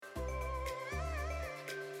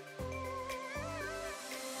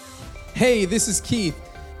Hey, this is Keith.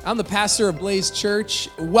 I'm the pastor of Blaze Church.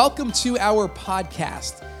 Welcome to our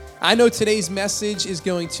podcast. I know today's message is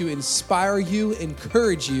going to inspire you,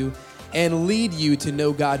 encourage you, and lead you to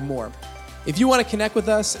know God more. If you want to connect with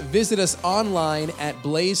us, visit us online at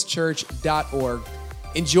blazechurch.org.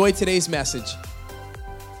 Enjoy today's message.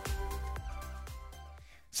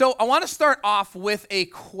 So I want to start off with a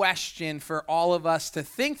question for all of us to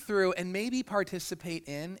think through and maybe participate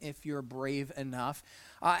in if you're brave enough.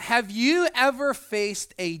 Have you ever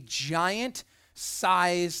faced a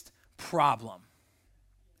giant-sized problem?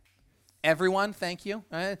 Everyone, thank you.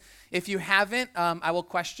 If you haven't, I will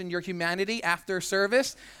question your humanity after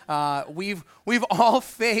service. We've all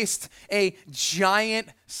faced a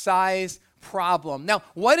giant-sized problem. Now,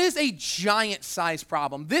 what is a giant-sized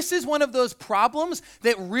problem? This is one of those problems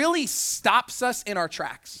that really stops us in our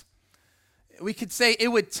tracks. We could say it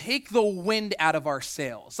would take the wind out of our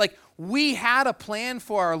sails. Like, we had a plan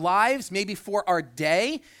for our lives, maybe for our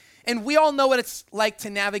day, and we all know what it's like to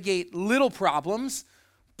navigate little problems,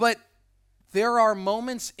 but there are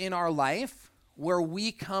moments in our life where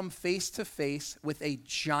we come face to face with a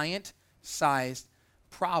giant-sized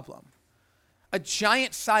problem. A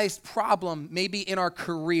giant-sized problem maybe in our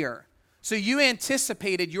career. So you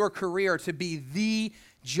anticipated your career to be the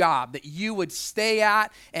job that you would stay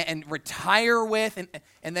at and retire with,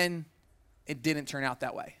 and then it didn't turn out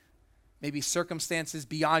that way. Maybe circumstances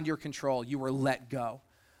beyond your control, you were let go.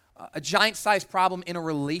 A giant-sized problem in a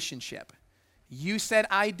relationship. You said,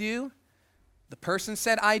 I do. The person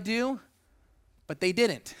said, I do, but they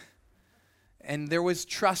didn't. And there was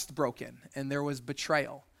trust broken, and there was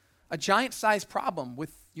betrayal. A giant-sized problem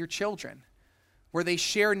with your children, where they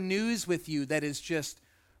share news with you that is just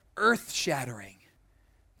earth-shattering,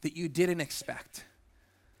 that you didn't expect.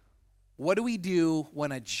 What do we do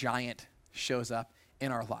when a giant shows up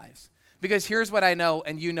in our lives? Because here's what I know,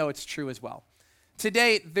 and you know it's true as well.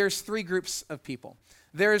 Today, there's three groups of people.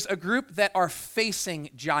 There's a group that are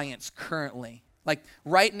facing giants currently. Like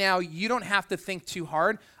right now, you don't have to think too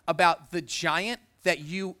hard about the giant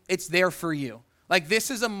it's there for you. Like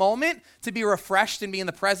this is a moment to be refreshed and be in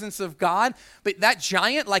the presence of God. But that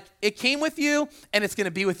giant, like it came with you and it's going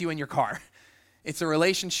to be with you in your car. It's a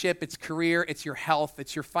relationship, it's career, it's your health,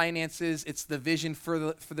 it's your finances, it's the vision for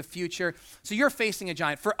the future. So you're facing a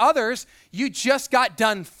giant. For others, you just got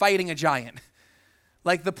done fighting a giant.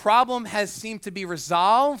 Like the problem has seemed to be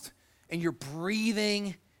resolved and you're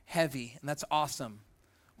breathing heavy, and that's awesome.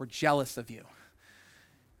 We're jealous of you.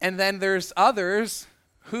 And then there's others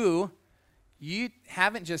who you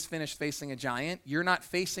haven't just finished facing a giant. You're not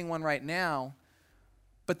facing one right now,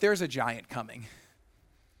 but there's a giant coming.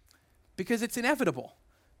 Because it's inevitable.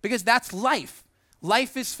 Because that's life.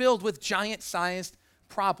 Life is filled with giant-sized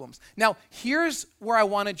problems. Now, here's where I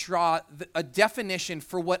want to draw a definition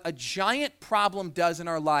for what a giant problem does in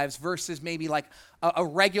our lives versus maybe like a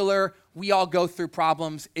regular, we all go through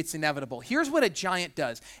problems, it's inevitable. Here's what a giant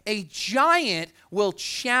does. A giant will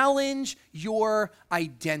challenge your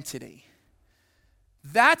identity.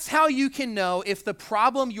 That's how you can know if the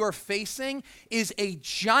problem you're facing is a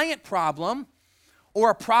giant problem or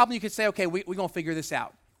a problem you could say, okay, we're going to figure this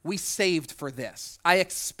out. We saved for this. I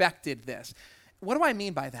expected this. What do I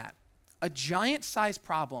mean by that? A giant-sized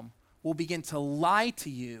problem will begin to lie to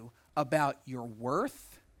you about your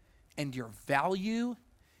worth and your value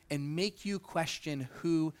and make you question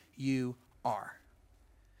who you are.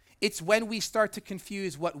 It's when we start to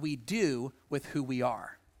confuse what we do with who we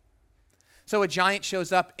are. So a giant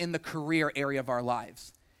shows up in the career area of our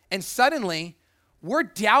lives. And suddenly, we're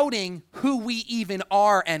doubting who we even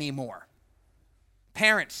are anymore.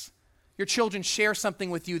 Parents, your children share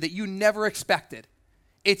something with you that you never expected.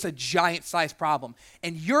 It's a giant-sized problem.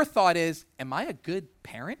 And your thought is, am I a good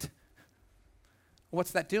parent?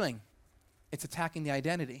 What's that doing? It's attacking the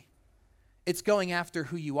identity. It's going after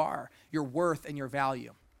who you are, your worth and your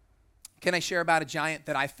value. Can I share about a giant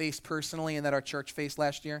that I faced personally and that our church faced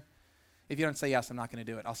last year? If you don't say yes, I'm not going to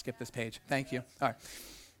do it. I'll skip this page. Thank you. All right.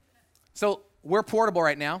 So we're portable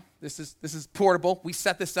right now. This is portable. We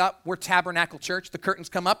set this up. We're Tabernacle Church. The curtains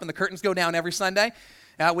come up and the curtains go down every Sunday.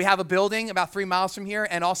 We have a building about 3 miles from here,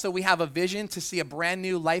 and also we have a vision to see a brand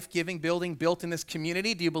new life-giving building built in this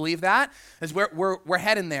community. Do you believe that? As we're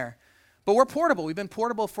heading there. But we're portable. We've been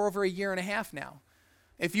portable for over a year and a half now.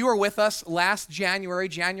 If you were with us last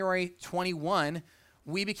January 21,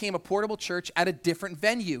 we became a portable church at a different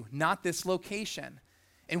venue, not this location.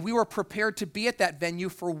 And we were prepared to be at that venue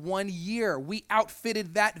for 1 year. We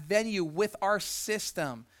outfitted that venue with our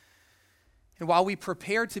system. And while we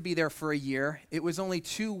prepared to be there for a year, it was only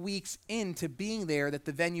 2 weeks into being there that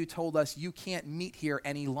the venue told us, you can't meet here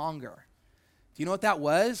any longer. Do you know what that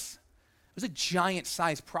was? It was a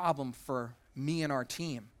giant-sized problem for me and our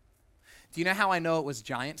team. Do you know how I know it was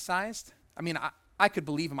giant-sized? I mean, I could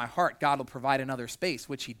believe in my heart God will provide another space,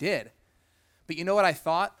 which he did. But you know what I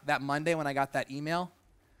thought that Monday when I got that email?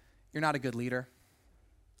 You're not a good leader.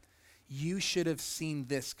 You should have seen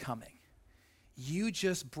this coming. You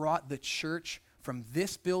just brought the church from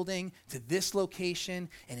this building to this location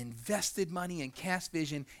and invested money and cast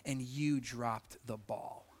vision, and you dropped the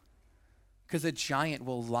ball. Because a giant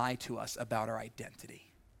will lie to us about our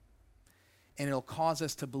identity. And it'll cause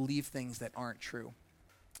us to believe things that aren't true.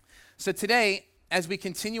 So today, as we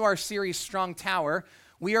continue our series, Strong Tower,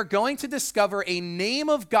 we are going to discover a name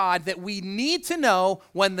of God that we need to know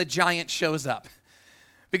when the giant shows up.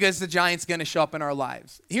 Because the giant's going to show up in our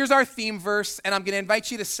lives. Here's our theme verse, and I'm going to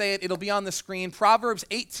invite you to say it. It'll be on the screen. Proverbs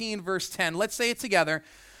 18, verse 10. Let's say it together.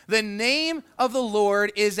 The name of the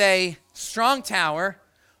Lord is a strong tower.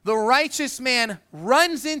 The righteous man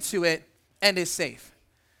runs into it and is safe.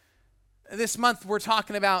 This month, we're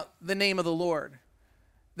talking about the name of the Lord.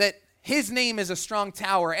 That his name is a strong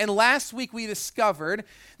tower. And last week we discovered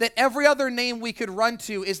that every other name we could run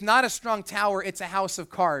to is not a strong tower, it's a house of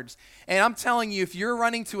cards. And I'm telling you, if you're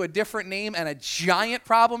running to a different name and a giant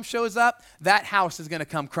problem shows up, that house is going to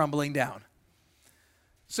come crumbling down.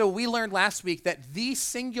 So we learned last week that the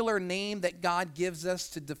singular name that God gives us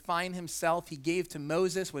to define himself, he gave to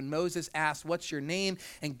Moses when Moses asked, "What's your name?"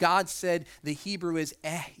 And God said the Hebrew is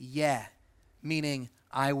Ehyeh, meaning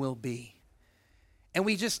I will be. And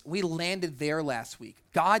we landed there last week.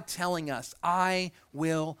 God telling us, I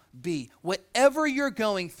will be. Whatever you're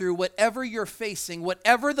going through, whatever you're facing,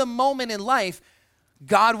 whatever the moment in life,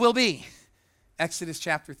 God will be. Exodus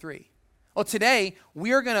chapter 3. Well, today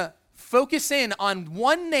we are going to focus in on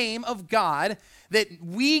one name of God that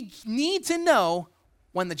we need to know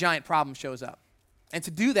when the giant problem shows up. And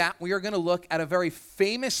to do that, we are going to look at a very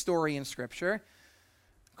famous story in Scripture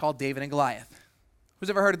called David and Goliath. Who's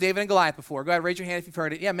ever heard of David and Goliath before? Go ahead, raise your hand if you've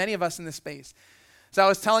heard it. Yeah, many of us in this space. So I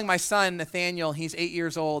was telling my son, Nathaniel, he's 8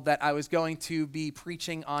 years old, that I was going to be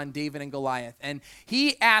preaching on David and Goliath. And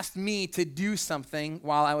he asked me to do something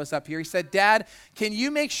while I was up here. He said, "Dad, can you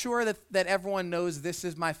make sure that everyone knows this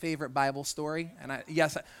is my favorite Bible story?" And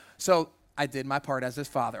so I did my part as his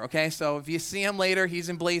father, okay? So if you see him later, he's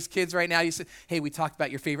in Blaze Kids right now. You said, "Hey, we talked about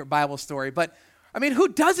your favorite Bible story." But, I mean, who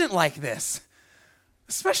doesn't like this?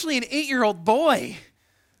 Especially an 8-year-old boy.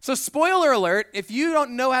 So spoiler alert, if you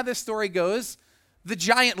don't know how this story goes, the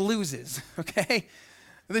giant loses, okay?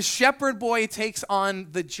 The shepherd boy takes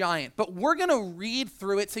on the giant. But we're going to read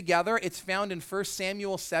through it together. It's found in 1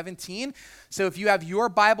 Samuel 17. So if you have your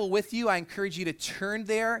Bible with you, I encourage you to turn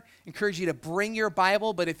there. Encourage you to bring your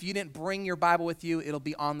Bible. But if you didn't bring your Bible with you, it'll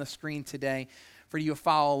be on the screen today for you to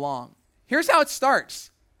follow along. Here's how it starts.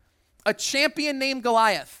 A champion named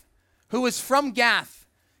Goliath, who was from Gath,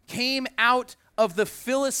 came out of the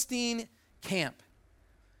Philistine camp.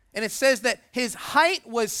 And it says that his height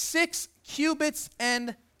was 6 cubits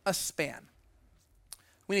and a span.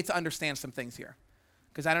 We need to understand some things here.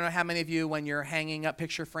 Because I don't know how many of you, when you're hanging up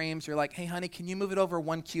picture frames, you're like, "Hey, honey, can you move it over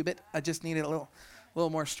 1 cubit? I just need it a little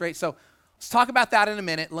more straight." So let's talk about that in a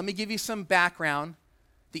minute. Let me give you some background.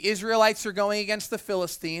 The Israelites are going against the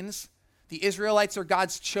Philistines. The Israelites are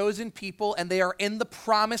God's chosen people, and they are in the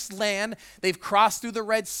promised land. They've crossed through the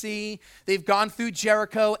Red Sea. They've gone through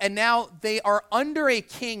Jericho, and now they are under a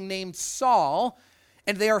king named Saul,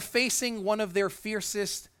 and they are facing one of their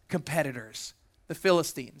fiercest competitors, the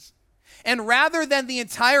Philistines. And rather than the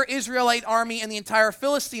entire Israelite army and the entire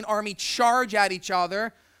Philistine army charge at each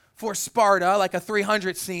other for Sparta, like a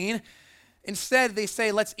 300 scene, instead they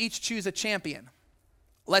say, let's each choose a champion.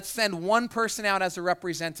 Let's send one person out as a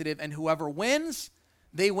representative, and whoever wins,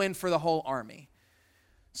 they win for the whole army.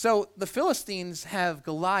 So the Philistines have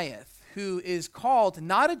Goliath, who is called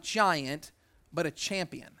not a giant, but a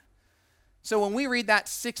champion. So when we read that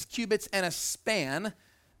 6 cubits and a span,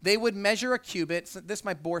 they would measure a cubit. So this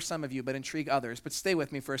might bore some of you, but intrigue others. But stay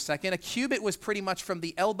with me for a second. A cubit was pretty much from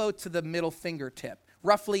the elbow to the middle fingertip,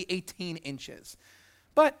 roughly 18 inches.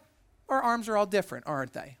 But our arms are all different,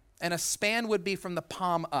 aren't they? And a span would be from the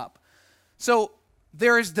palm up. So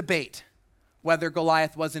there is debate whether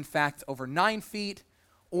Goliath was in fact over 9 feet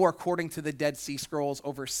or, according to the Dead Sea Scrolls,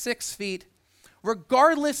 over 6 feet.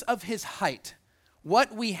 Regardless of his height,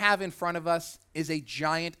 what we have in front of us is a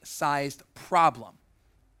giant-sized problem.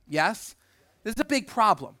 Yes? This is a big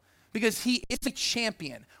problem because he is a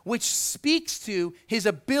champion, which speaks to his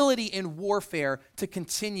ability in warfare to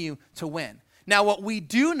continue to win. Now, what we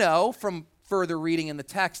do know from further reading in the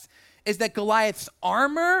text is that Goliath's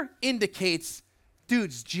armor indicates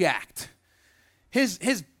dude's jacked.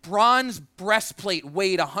 His bronze breastplate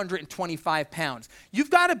weighed 125 pounds. You've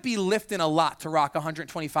got to be lifting a lot to rock a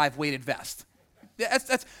 125 weighted vest.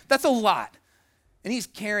 That's a lot. And he's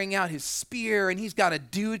carrying out his spear, and he's got a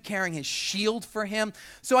dude carrying his shield for him.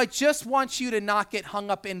 So I just want you to not get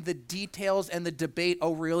hung up in the details and the debate.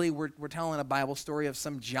 Oh, really? We're telling a Bible story of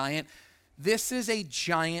some giant. This is a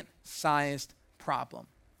giant-sized problem.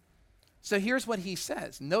 So here's what he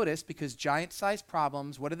says. Notice, because giant-sized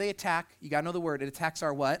problems, what do they attack? You got to know the word. It attacks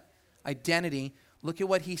our what? Identity. Look at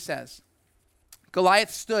what he says.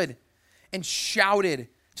 Goliath stood and shouted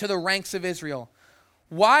to the ranks of Israel,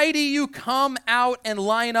 "Why do you come out and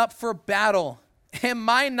line up for battle? Am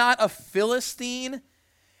I not a Philistine?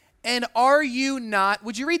 And are you not,"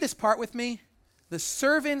 would you read this part with me? "The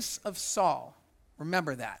servants of Saul."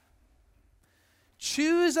 Remember that.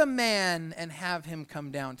 "Choose a man and have him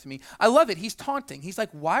come down to me." I love it. He's taunting. He's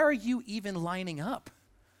like, why are you even lining up?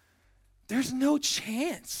 There's no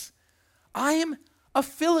chance. I'm a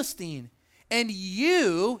Philistine. And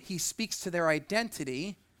you, he speaks to their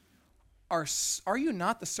identity, are you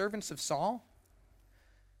not the servants of Saul?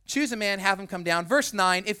 "Choose a man, have him come down." Verse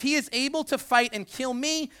 9, "If he is able to fight and kill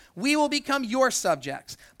me, we will become your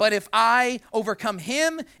subjects. But if I overcome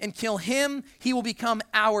him and kill him, he will become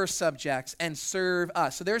our subjects and serve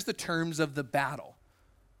us." So there's the terms of the battle.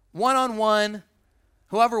 One-on-one,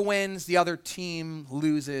 whoever wins, the other team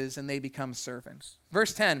loses, and they become servants.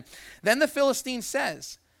 Verse 10, "Then the Philistine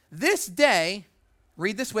says, 'This day,'"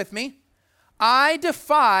 read this with me, "'I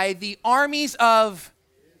defy the armies of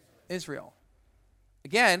Israel.'"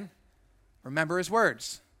 Again, remember his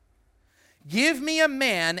words. "Give me a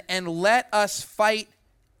man and let us fight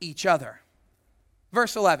each other."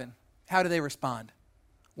 Verse 11, how do they respond?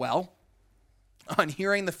 Well, on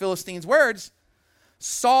hearing the Philistines' words,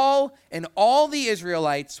 Saul and all the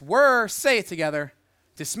Israelites were, say it together,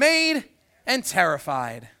 dismayed and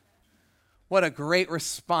terrified. What a great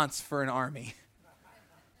response for an army.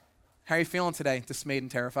 How are you feeling today? Dismayed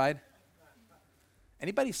and terrified?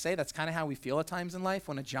 Anybody say that's kind of how we feel at times in life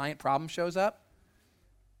when a giant problem shows up?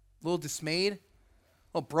 A little dismayed, a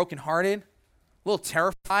little brokenhearted, a little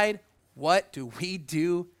terrified. What do we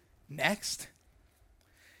do next?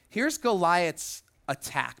 Here's Goliath's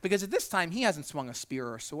attack, because at this time he hasn't swung a spear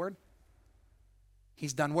or a sword.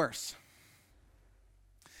 He's done worse.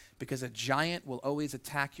 Because a giant will always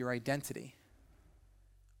attack your identity.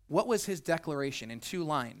 What was his declaration in 2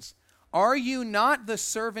 lines? "Are you not the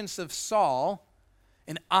servants of Saul?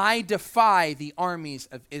 And I defy the armies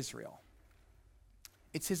of Israel."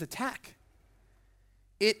 It's his attack.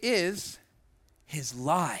 It is his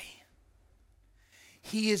lie.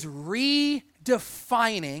 He is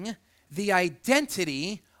redefining the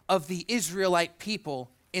identity of the Israelite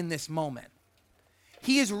people in this moment.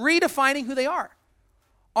 He is redefining who they are.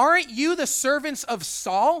 "Aren't you the servants of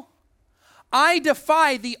Saul? I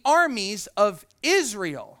defy the armies of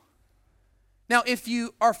Israel." Now, if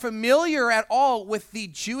you are familiar at all with the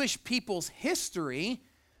Jewish people's history,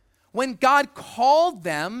 when God called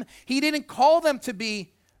them, he didn't call them to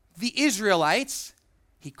be the Israelites.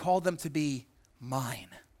 He called them to be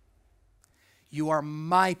mine. You are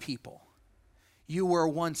my people. You were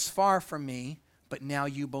once far from me, but now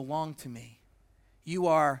you belong to me. You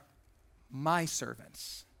are my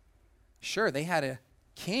servants. Sure, they had a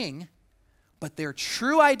king, but their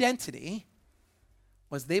true identity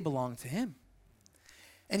was they belonged to him.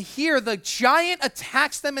 And here the giant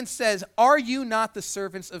attacks them and says, "Are you not the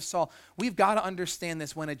servants of Saul?" We've got to understand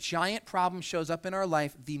this. When a giant problem shows up in our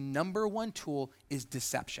life, the number one tool is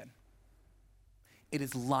deception. It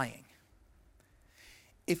is lying.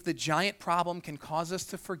 If the giant problem can cause us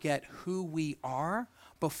to forget who we are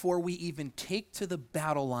before we even take to the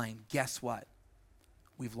battle line, guess what?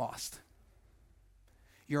 We've lost.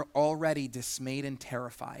 You're already dismayed and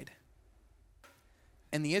terrified.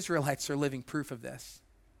 And the Israelites are living proof of this.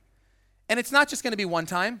 And it's not just going to be one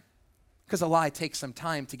time, because a lie takes some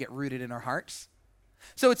time to get rooted in our hearts.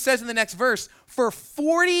 So it says in the next verse, "For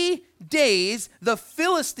 40 days the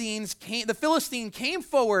Philistine came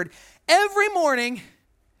forward every morning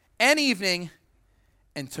and evening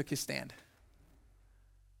and took his stand."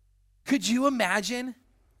 Could you imagine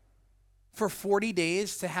for 40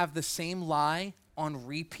 days to have the same lie on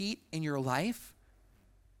repeat in your life?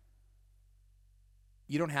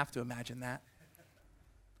 You don't have to imagine that.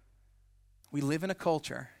 We live in a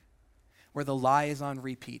culture where the lie is on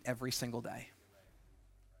repeat every single day.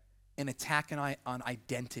 An attack on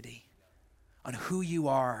identity, on who you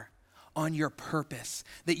are, on your purpose,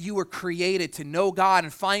 that you were created to know God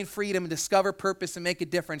and find freedom and discover purpose and make a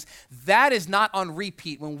difference. That is not on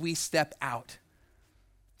repeat when we step out.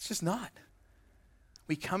 It's just not.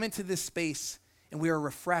 We come into this space and we are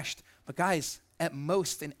refreshed. But guys, at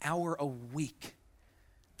most an hour a week.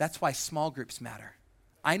 That's why small groups matter.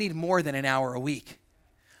 I need more than an hour a week.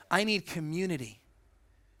 I need community.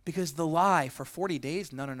 Because the lie for 40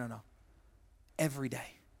 days, no. Every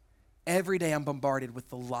day. Every day I'm bombarded with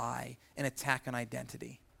the lie and attack on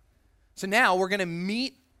identity. So now we're going to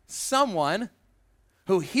meet someone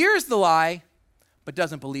who hears the lie but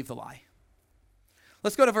doesn't believe the lie.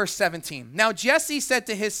 Let's go to verse 17. Now Jesse said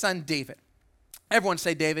to his son David. Everyone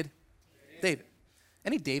say David. David.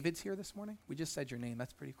 Any Davids here this morning? We just said your name.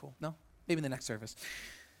 That's pretty cool. No? Maybe in the next service.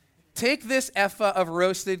 Take this ephah of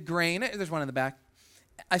roasted grain. There's one in the back.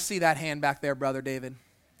 I see that hand back there, Brother David.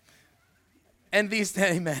 And these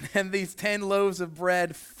 10 loaves of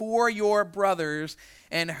bread for your brothers,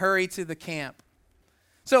 and hurry to the camp.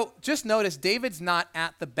 So just notice, David's not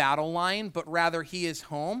at the battle line, but rather he is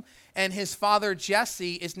home. And his father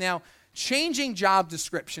Jesse is now changing job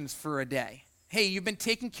descriptions for a day. Hey, you've been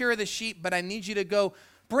taking care of the sheep, but I need you to go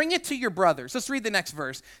bring it to your brothers. Let's read the next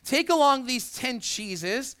verse. Take along these 10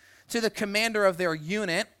 cheeses to the commander of their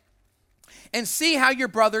unit and see how your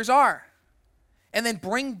brothers are. And then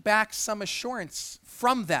bring back some assurance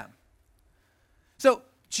from them. So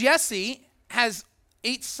Jesse has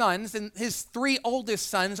 8 sons, and his 3 oldest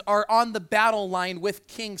sons are on the battle line with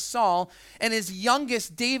King Saul, and his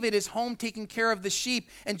youngest, David, is home taking care of the sheep.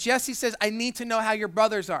 And Jesse says, I need to know how your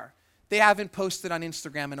brothers are. They haven't posted on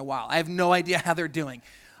Instagram in a while. I have no idea how they're doing.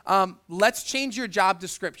 Let's change your job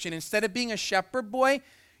description. Instead of being a shepherd boy,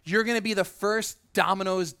 you're going to be the first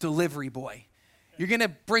Domino's delivery boy. You're going to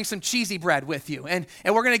bring some cheesy bread with you, and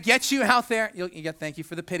we're going to get you out there. Thank you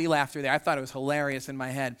for the pity laughter there. I thought it was hilarious in my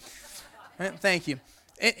head. Thank you.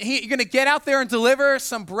 You're going to get out there and deliver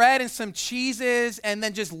some bread and some cheeses, and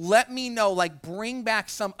then just let me know, like bring back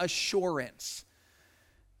some assurance.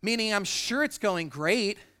 Meaning I'm sure it's going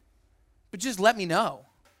great, but just let me know.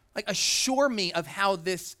 Like assure me of how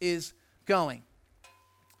this is going.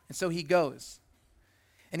 And so he goes,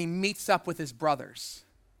 and he meets up with his brothers.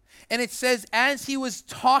 And it says, as he was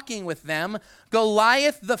talking with them,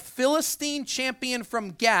 Goliath, the Philistine champion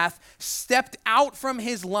from Gath, stepped out from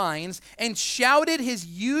his lines and shouted his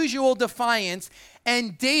usual defiance.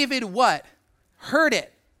 And David what? Heard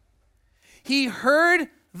it. He heard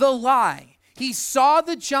the lie. He saw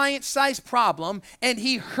the giant-sized problem, and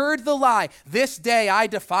he heard the lie. This day I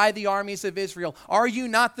defy the armies of Israel. Are you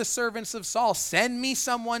not the servants of Saul? Send me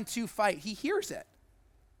someone to fight. He hears it.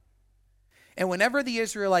 And whenever the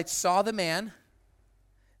Israelites saw the man,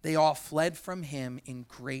 they all fled from him in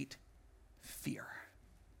great fear.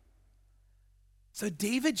 So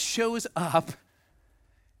David shows up,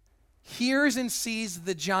 hears and sees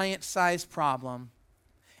the giant-sized problem,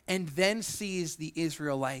 and then sees the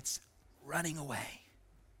Israelites running away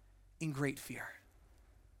in great fear.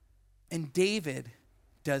 And David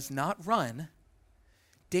does not run.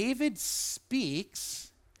 David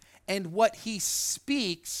speaks, and what he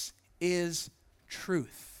speaks is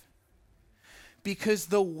truth. Because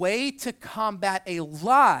the way to combat a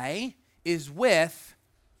lie is with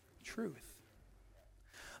truth.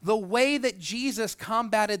 The way that Jesus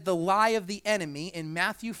combated the lie of the enemy in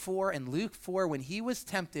Matthew 4 and Luke 4 when he was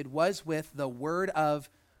tempted was with the word of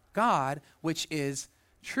God, which is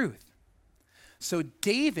truth. So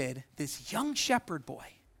David, this young shepherd boy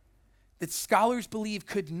that scholars believe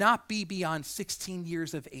could not be beyond 16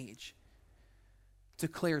 years of age,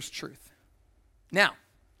 declares truth. Now,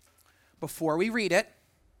 before we read it,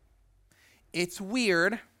 it's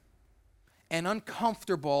weird and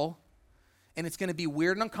uncomfortable, and it's going to be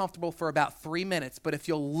weird and uncomfortable for about 3 minutes, but if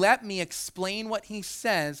you'll let me explain what he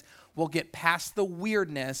says, we'll get past the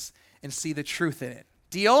weirdness and see the truth in it.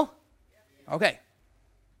 Deal? Okay.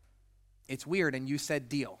 It's weird, and you said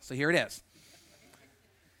deal, so here it is.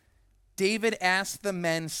 David asked the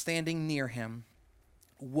men standing near him,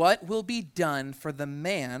 what will be done for the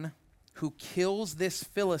man who kills this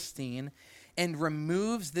Philistine and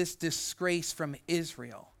removes this disgrace from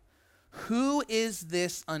Israel? Who is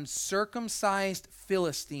this uncircumcised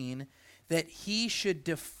Philistine that he should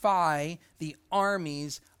defy the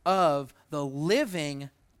armies of the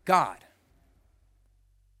living God?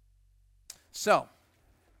 So,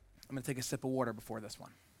 I'm going to take a sip of water before this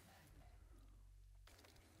one.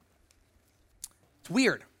 It's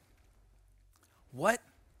weird. What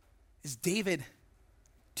is David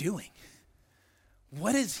doing?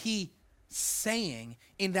 What is he saying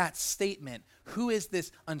in that statement? Who is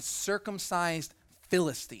this uncircumcised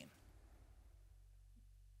Philistine?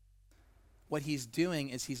 What he's doing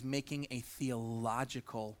is he's making a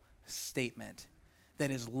theological statement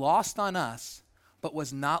that is lost on us, but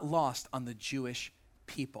was not lost on the Jewish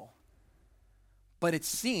people. But it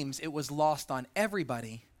seems it was lost on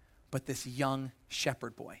everybody but this young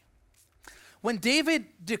shepherd boy. When David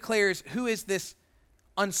declares who is this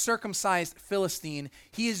uncircumcised Philistine,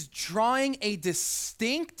 he is drawing a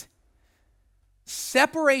distinct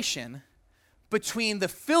separation between the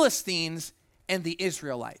Philistines and the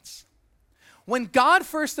Israelites. When God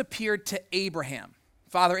first appeared to Abraham,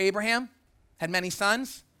 Father Abraham had many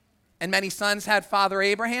sons, and many sons had Father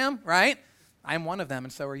Abraham, right? I'm one of them,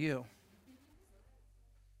 and so are you.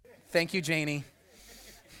 Thank you, Janie.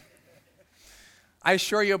 I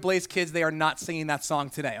assure you, Blaze kids, they are not singing that song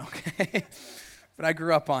today, okay? But I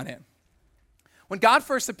grew up on it. When God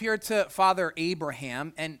first appeared to Father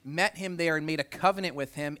Abraham and met him there and made a covenant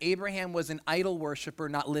with him, Abraham was an idol worshiper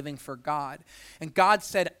not living for God. And God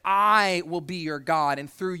said, I will be your God,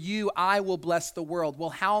 and through you I will bless the world. Well,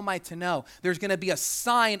 how am I to know? There's going to be a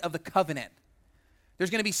sign of the covenant. There's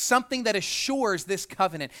going to be something that assures this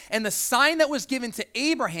covenant. And the sign that was given to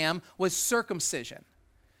Abraham was circumcision.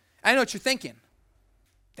 I know what you're thinking.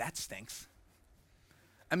 That stinks.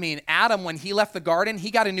 I mean, Adam, when he left the garden, he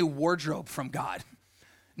got a new wardrobe from God.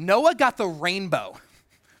 Noah got the rainbow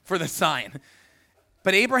for the sign.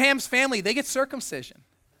 But Abraham's family, they get circumcision.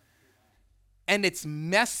 And it's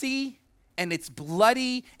messy, and it's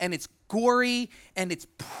bloody, and it's gory, and it's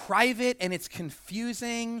private, and it's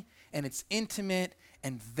confusing, and it's intimate,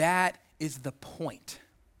 and that is the point.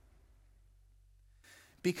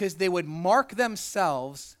 Because they would mark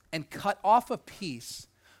themselves and cut off a piece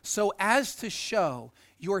so as to show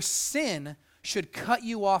your sin should cut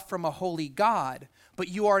you off from a holy God, but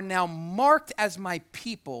you are now marked as my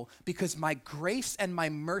people because my grace and my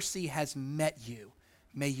mercy has met you.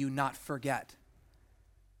 May you not forget.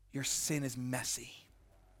 Your sin is messy.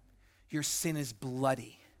 Your sin is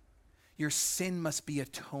bloody. Your sin must be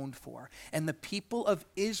atoned for. And the people of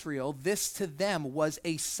Israel, this to them was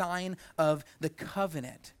a sign of the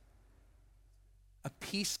covenant. A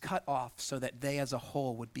piece cut off so that they as a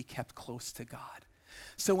whole would be kept close to God.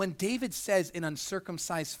 So when David says an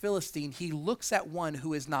uncircumcised Philistine, he looks at one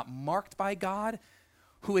who is not marked by God,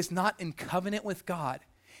 who is not in covenant with God,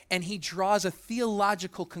 and he draws a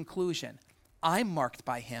theological conclusion. I'm marked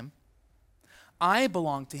by him. I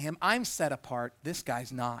belong to him. I'm set apart. This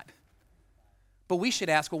guy's not. But we should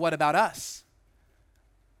ask, well, what about us?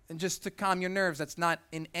 And just to calm your nerves, that's not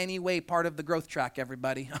in any way part of the growth track,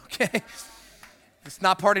 everybody, okay? It's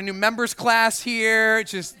not part of new members class here.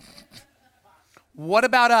 Just, what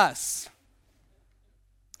about us?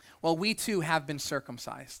 Well, we too have been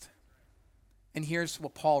circumcised. And here's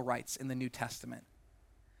what Paul writes in the New Testament.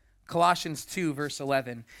 Colossians 2, verse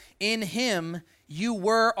 11. In him you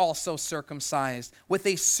were also circumcised with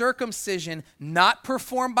a circumcision not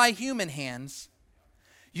performed by human hands.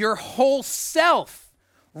 Your whole self,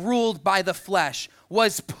 ruled by the flesh,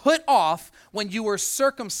 was put off when you were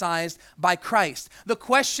circumcised by Christ. The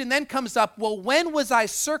question then comes up, well, when was I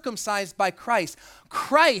circumcised by Christ?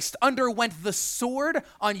 Christ underwent the sword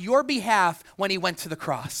on your behalf when he went to the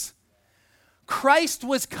cross. Christ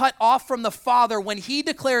was cut off from the Father when he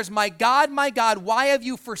declares, my God, why have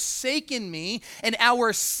you forsaken me? And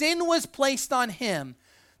our sin was placed on him.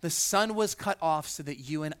 The Son was cut off so that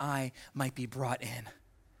you and I might be brought in.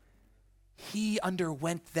 He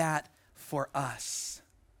underwent that for us.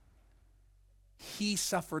 He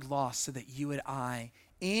suffered loss so that you and I,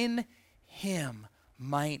 in him,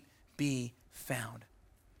 might be found.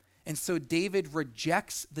 And so David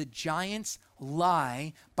rejects the giant's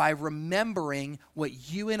lie by remembering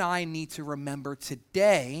what you and I need to remember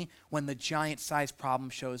today when the giant-sized problem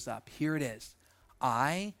shows up. Here it is.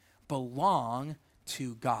 I belong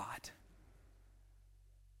to God.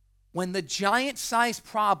 When the giant-sized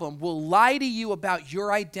problem will lie to you about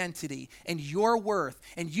your identity and your worth,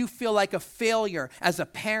 and you feel like a failure as a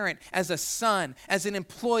parent, as a son, as an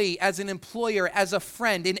employee, as an employer, as a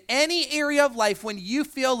friend, in any area of life, when you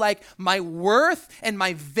feel like my worth and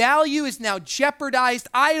my value is now jeopardized,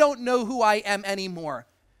 I don't know who I am anymore.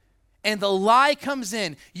 And the lie comes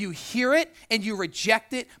in, you hear it and you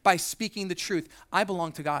reject it by speaking the truth. I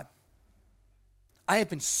belong to God. I have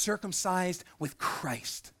been circumcised with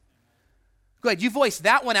Christ. Go ahead, you voice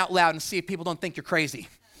that one out loud and see if people don't think you're crazy.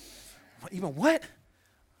 Even what?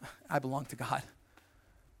 I belong to God.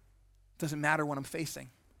 Doesn't matter what I'm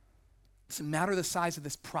facing. Doesn't matter the size of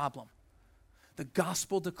this problem. The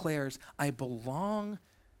gospel declares I belong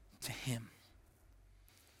to him.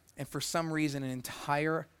 And for some reason, an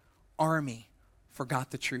entire army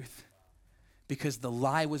forgot the truth because the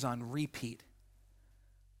lie was on repeat.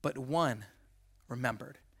 But one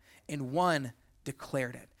remembered, and one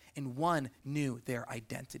declared it. And one knew their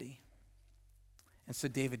identity. And so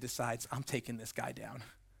David decides, I'm taking this guy down.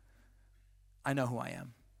 I know who I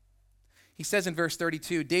am. He says in verse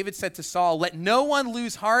 32, David said to Saul, let no one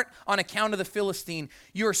lose heart on account of the Philistine.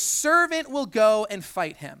 Your servant will go and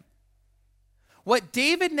fight him. What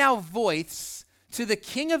David now voices to the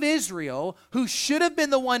king of Israel, who should have been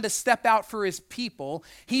the one to step out for his people,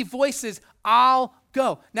 he voices, I'll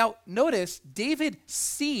go. Now, notice David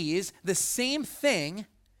sees the same thing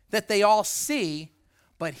that they all see,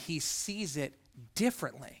 but he sees it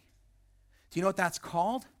differently. Do you know what that's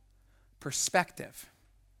called? Perspective.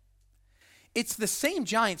 It's the same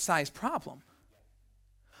giant-sized problem,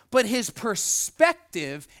 but his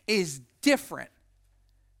perspective is different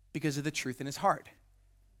because of the truth in his heart.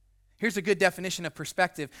 Here's a good definition of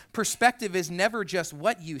perspective. Perspective is never just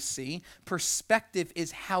what you see. Perspective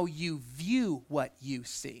is how you view what you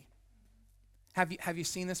see. Have you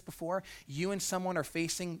seen this before? You and someone are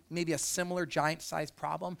facing maybe a similar giant-sized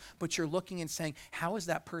problem, but you're looking and saying, how is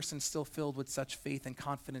that person still filled with such faith and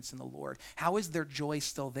confidence in the Lord? How is their joy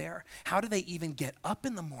still there? How do they even get up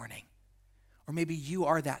in the morning? Or maybe you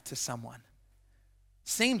are that to someone.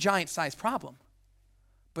 Same giant-sized problem,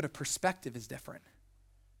 but a perspective is different.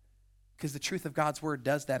 Because the truth of God's word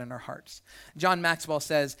does that in our hearts. John Maxwell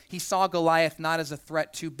says, he saw Goliath not as a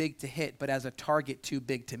threat too big to hit, but as a target too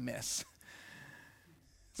big to miss.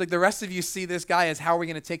 It's like the rest of you see this guy as how are we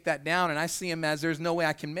going to take that down, and I see him as there's no way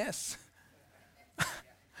I can miss.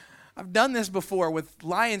 I've done this before with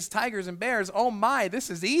lions, tigers, and bears. Oh my, this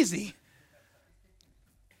is easy.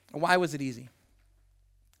 Why was it easy?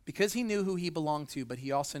 Because he knew who he belonged to, but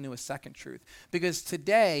he also knew a second truth. Because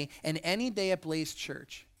today, and any day at Blaze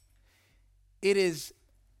Church, it is,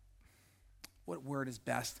 what word is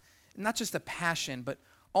best? Not just a passion, but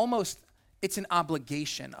almost it's an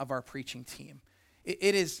obligation of our preaching team.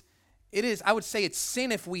 It is, I would say it's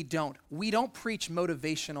sin if we don't. We don't preach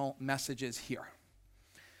motivational messages here.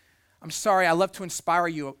 I'm sorry, I love to inspire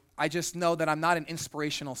you. I just know that I'm not an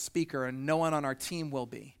inspirational speaker, and no one on our team will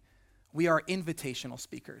be. We are invitational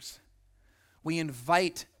speakers. We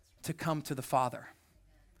invite to come to the Father.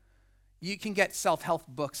 You can get self-help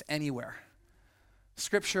books anywhere.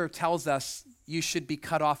 Scripture tells us you should be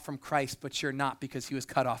cut off from Christ, but you're not because he was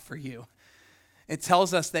cut off for you. It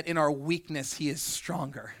tells us that in our weakness, he is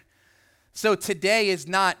stronger. So today is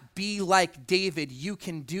not be like David, you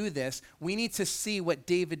can do this. We need to see what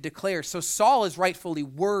David declares. So Saul is rightfully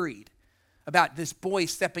worried about this boy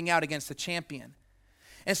stepping out against the champion.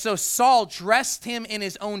 And so Saul dressed him in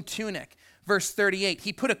his own tunic. Verse 38,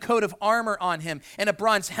 he put a coat of armor on him and a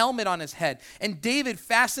bronze helmet on his head. And David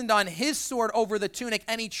fastened on his sword over the tunic,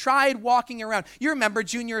 and he tried walking around. You remember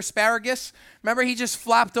Junior Asparagus? Remember he just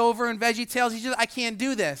flopped over in VeggieTales? I can't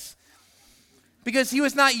do this. Because he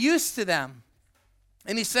was not used to them.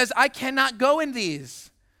 And he says, I cannot go in these.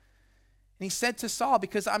 And he said to Saul,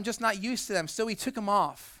 because I'm just not used to them. So he took them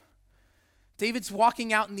off. David's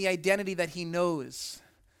walking out in the identity that he knows.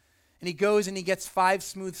 And he goes and he gets 5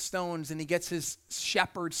 smooth stones, and he gets his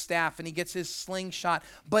shepherd's staff, and he gets his slingshot.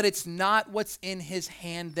 But it's not what's in his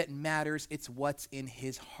hand that matters. It's what's in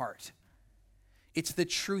his heart. It's the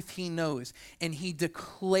truth he knows. And he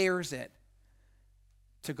declares it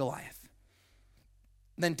to Goliath.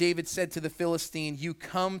 Then David said to the Philistine, you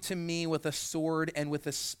come to me with a sword and with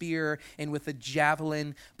a spear and with a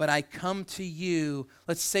javelin, but I come to you,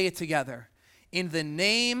 let's say it together, in the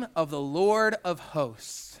name of the Lord of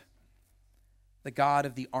hosts, the God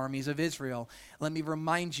of the armies of Israel. Let me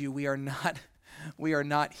remind you, we are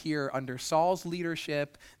not here under Saul's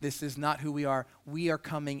leadership. This is not who we are. We are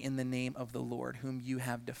coming in the name of the Lord, whom you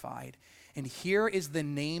have defied. And here is the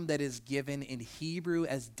name that is given in Hebrew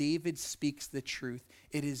as David speaks the truth.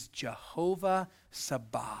 It is Jehovah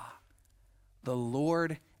Sabaoth, the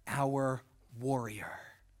Lord our warrior.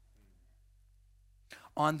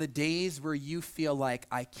 On the days where you feel like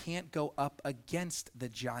I can't go up against the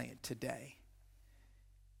giant today,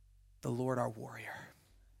 the Lord our warrior.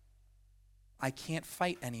 I can't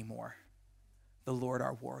fight anymore. The Lord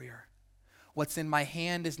our warrior. What's in my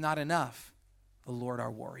hand is not enough. The Lord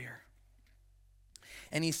our warrior.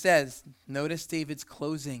 And he says, notice David's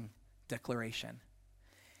closing declaration.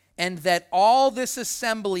 And that all this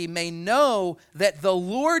assembly may know that the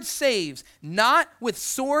Lord saves, not with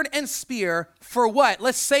sword and spear, for what?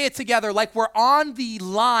 Let's say it together like we're on the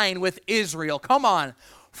line with Israel. Come on.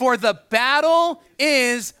 For the battle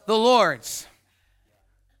is the Lord's.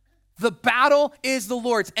 The battle is the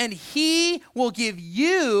Lord's, and he will give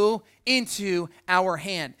you into our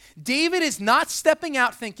hand. David is not stepping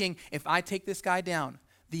out thinking, if I take this guy down,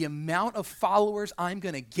 the amount of followers I'm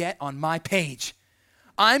going to get on my page,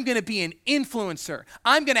 I'm going to be an influencer.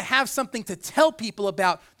 I'm going to have something to tell people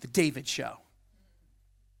about the David show.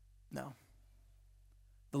 No.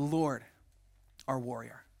 The Lord our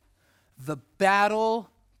warrior. The battle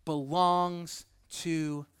belongs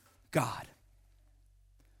to God.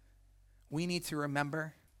 We need to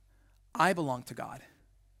remember, I belong to God,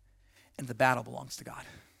 and the battle belongs to God.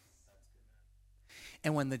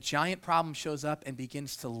 And when the giant problem shows up and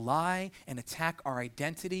begins to lie and attack our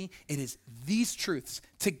identity, it is these truths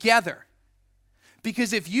together.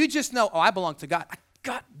 Because if you just know, oh, I belong to God, I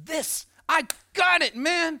got this, I got it,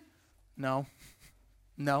 man. No,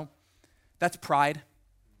 that's pride.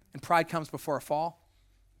 And pride comes before a fall.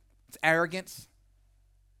 It's arrogance.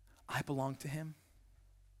 I belong to him,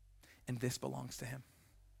 and this belongs to him.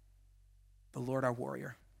 The Lord our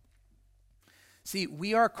warrior. See,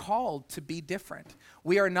 we are called to be different.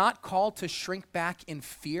 We are not called to shrink back in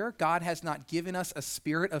fear. God has not given us a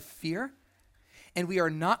spirit of fear. And we are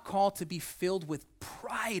not called to be filled with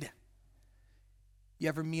pride. You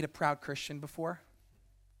ever meet a proud Christian before?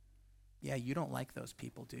 Yeah, you don't like those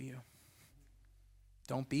people, do you?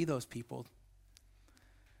 Don't be those people.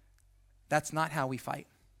 That's not how we fight.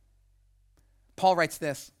 Paul writes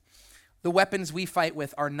this, the weapons we fight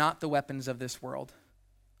with are not the weapons of this world.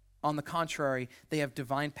 On the contrary, they have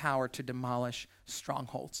divine power to demolish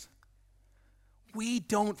strongholds. We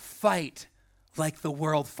don't fight like the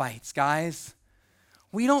world fights, guys.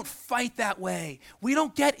 We don't fight that way. We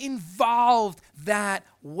don't get involved that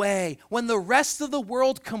way. When the rest of the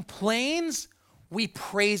world complains, we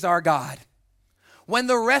praise our God. When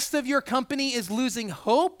the rest of your company is losing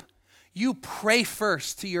hope, you pray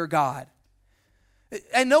first to your God.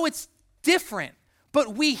 I know it's different,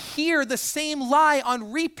 but we hear the same lie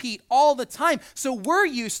on repeat all the time. So we're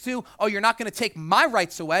used to, oh, you're not going to take my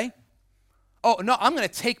rights away. Oh, no, I'm going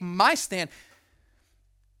to take my stand.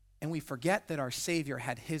 And we forget that our Savior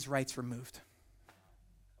had his rights removed.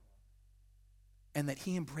 And that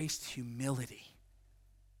he embraced humility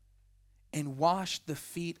and washed the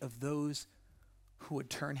feet of those who would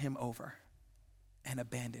turn him over and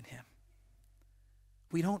abandon him.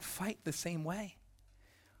 We don't fight the same way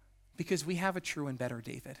because we have a true and better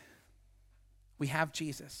David. We have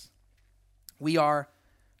Jesus. We are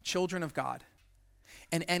children of God.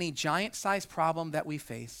 And any giant-sized problem that we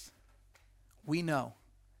face, we know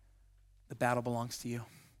the battle belongs to you.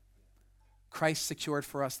 Christ secured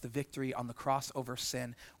for us the victory on the cross over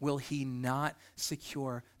sin. Will he not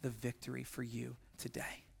secure the victory for you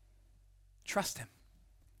today? Trust him.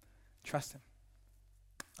 Trust him.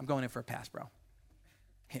 I'm going in for a pass, bro.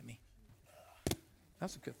 Hit me. That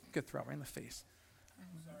was a good throw right in the face.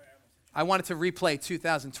 I wanted to replay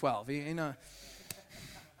 2012. You know.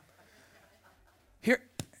 Here,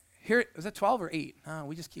 was that 12 or 8?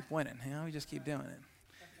 We just keep winning. You know, we just keep doing it.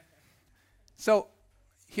 So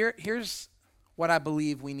here's what I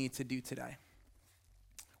believe we need to do today.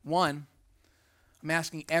 One, I'm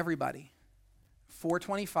asking everybody,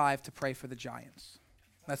 425, to pray for the Giants.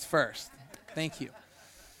 That's first. Thank you.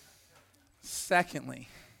 Secondly,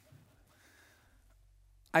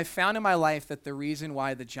 I found in my life that the reason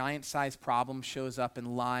why the giant-sized problem shows up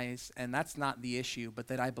in lies, and that's not the issue, but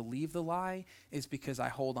that I believe the lie, is because I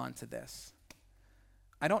hold on to this.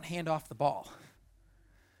 I don't hand off the ball.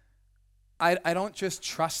 I don't just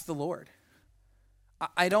trust the Lord.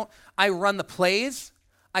 I run the plays.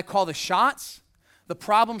 I call the shots. The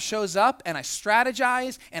problem shows up and I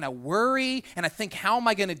strategize and I worry and I think, how am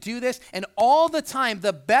I going to do this? And all the time,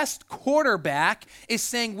 the best quarterback is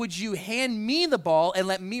saying, would you hand me the ball and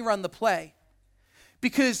let me run the play?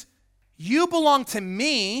 Because you belong to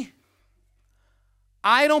me.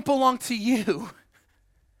 I don't belong to you.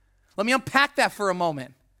 Let me unpack that for a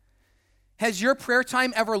moment. Has your prayer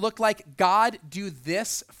time ever looked like, God, do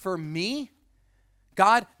this for me?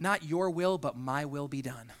 God, not your will, but my will be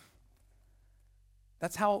done.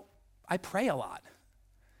 That's how I pray a lot.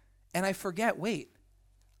 And I forget, wait,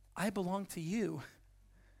 I belong to you.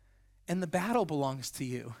 And the battle belongs to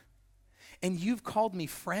you. And you've called me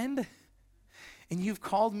friend. And you've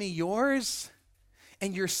called me yours.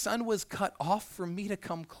 And your son was cut off for me to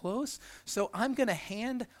come close. So I'm going to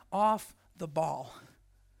hand off the ball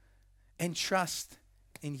and trust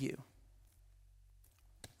in you.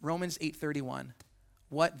 Romans 8:31.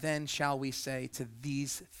 What then shall we say to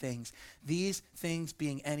these things? These things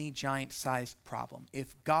being any giant-sized problem.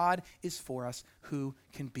 If God is for us, who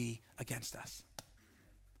can be against us?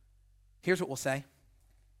 Here's what we'll say.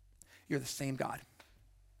 You're the same God.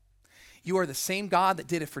 You are the same God that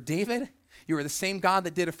did it for David. You are the same God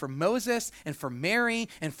that did it for Moses and for Mary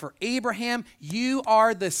and for Abraham. You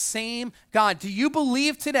are the same God. Do you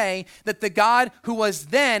believe today that the God who was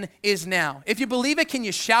then is now? If you believe it, can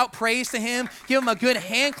you shout praise to him? Give him a good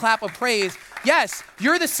hand clap of praise. Yes,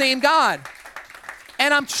 you're the same God.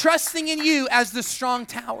 And I'm trusting in you as the strong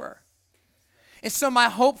tower. And so my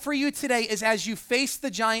hope for you today is as you face the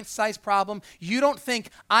giant-sized problem, you don't think,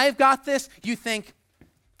 I've got this. You think,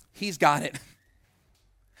 he's got it.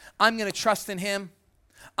 I'm going to trust in him.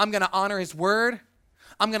 I'm going to honor his word.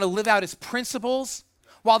 I'm going to live out his principles.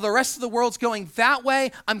 While the rest of the world's going that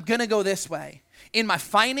way, I'm going to go this way. In my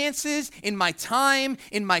finances, in my time,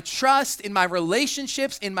 in my trust, in my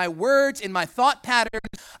relationships, in my words, in my thought patterns,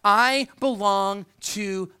 I belong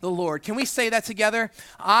to the Lord. Can we say that together?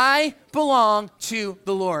 I belong to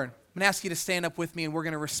the Lord. I'm going to ask you to stand up with me, and we're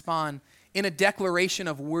going to respond in a declaration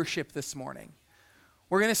of worship this morning.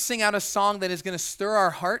 We're going to sing out a song that is going to stir our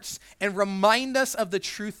hearts and remind us of the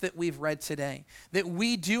truth that we've read today, that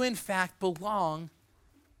we do in fact belong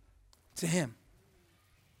to him.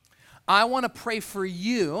 I want to pray for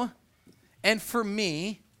you and for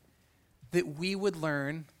me that we would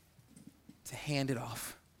learn to hand it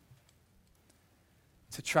off,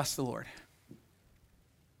 to trust the Lord.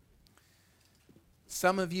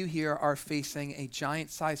 Some of you here are facing a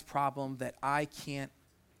giant-sized problem that I can't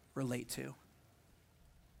relate to.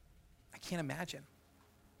 I can't imagine.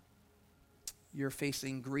 You're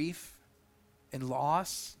facing grief and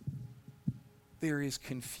loss. There is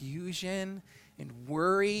confusion and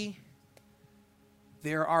worry.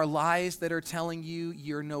 There are lies that are telling you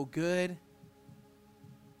you're no good.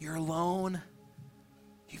 You're alone.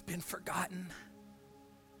 You've been forgotten.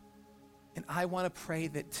 And I want to pray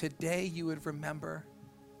that today you would remember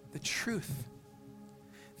the truth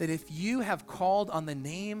that if you have called on the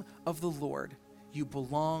name of the Lord, you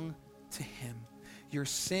belong to him. Your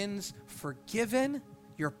sins forgiven,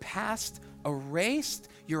 your past erased,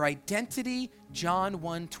 your identity, John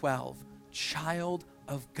 1:12, child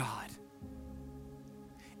of God.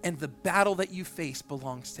 And the battle that you face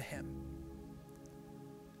belongs to him.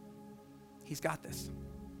 He's got this.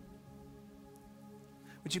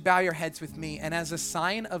 Would you bow your heads with me? And as a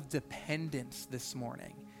sign of dependence this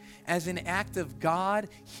morning, as an act of God,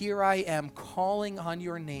 here I am calling on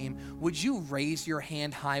your name, would you raise your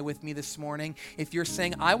hand high with me this morning? If you're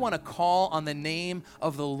saying, I want to call on the name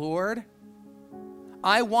of the Lord,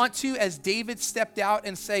 I want to, as David stepped out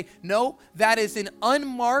and say, no, that is an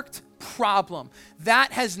unmarked problem.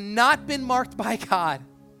 That has not been marked by God.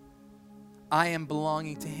 I am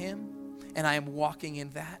belonging to him, and I am walking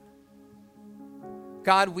in that.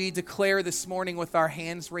 God, we declare this morning with our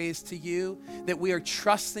hands raised to you that we are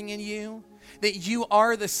trusting in you, that you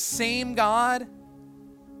are the same God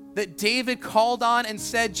that David called on and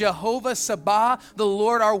said, Jehovah Sabaoth, the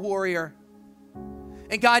Lord our warrior.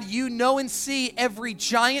 And God, you know and see every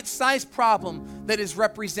giant-sized problem that is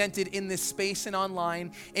represented in this space and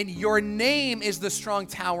online, and your name is the strong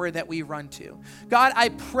tower that we run to. God, I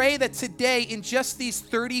pray that today, in just these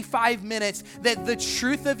 35 minutes, that the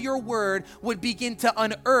truth of your word would begin to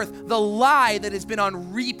unearth the lie that has been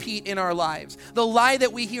on repeat in our lives, the lie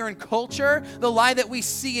that we hear in culture, the lie that we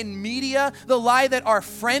see in media, the lie that our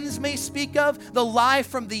friends may speak of, the lie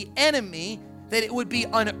from the enemy, that it would be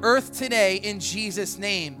unearthed today in Jesus'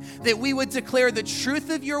 name. That we would declare the truth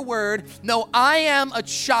of your word. No, I am a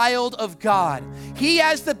child of God. He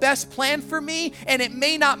has the best plan for me, and it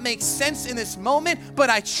may not make sense in this moment, but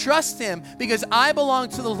I trust him because I belong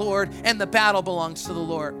to the Lord and the battle belongs to the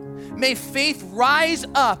Lord. May faith rise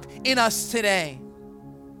up in us today.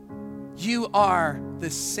 You are the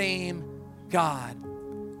same God.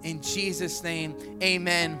 In Jesus' name,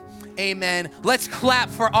 amen. Amen. Let's clap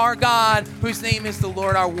for our God, whose name is the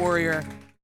Lord our warrior.